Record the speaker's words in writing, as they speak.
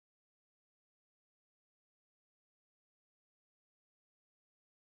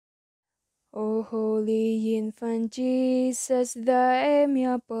O holy infant Jesus, the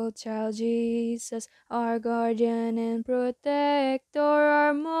amiable child Jesus, our guardian and protector,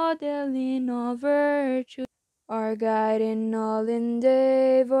 our model in all virtue, our guide in all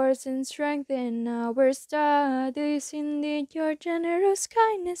endeavors, and strength in our studies. Indeed, your generous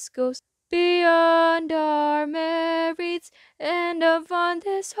kindness goes beyond our merits, and the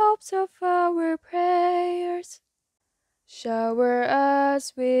fondest hopes of our prayers. Shower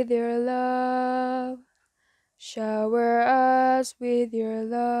us with your love. Shower us with your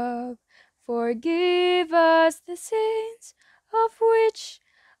love. Forgive us the sins of which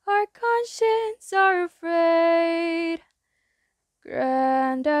our conscience are afraid.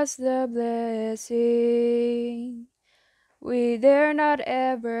 Grant us the blessing we dare not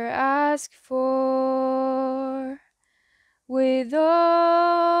ever ask for. With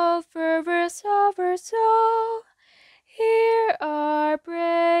all fervors of our soul, hear our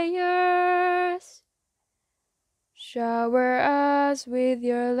prayers. Shower us with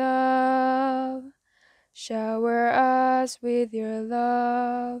your love. Shower us with your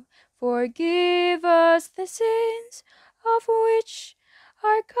love. Forgive us the sins of which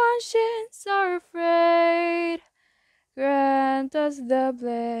our conscience are afraid. Grant us the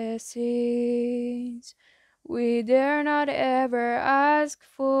blessings we dare not ever ask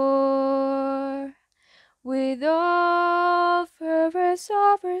for. With all fervors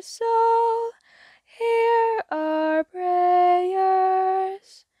of our soul, hear our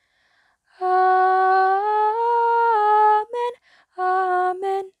prayers. Amen.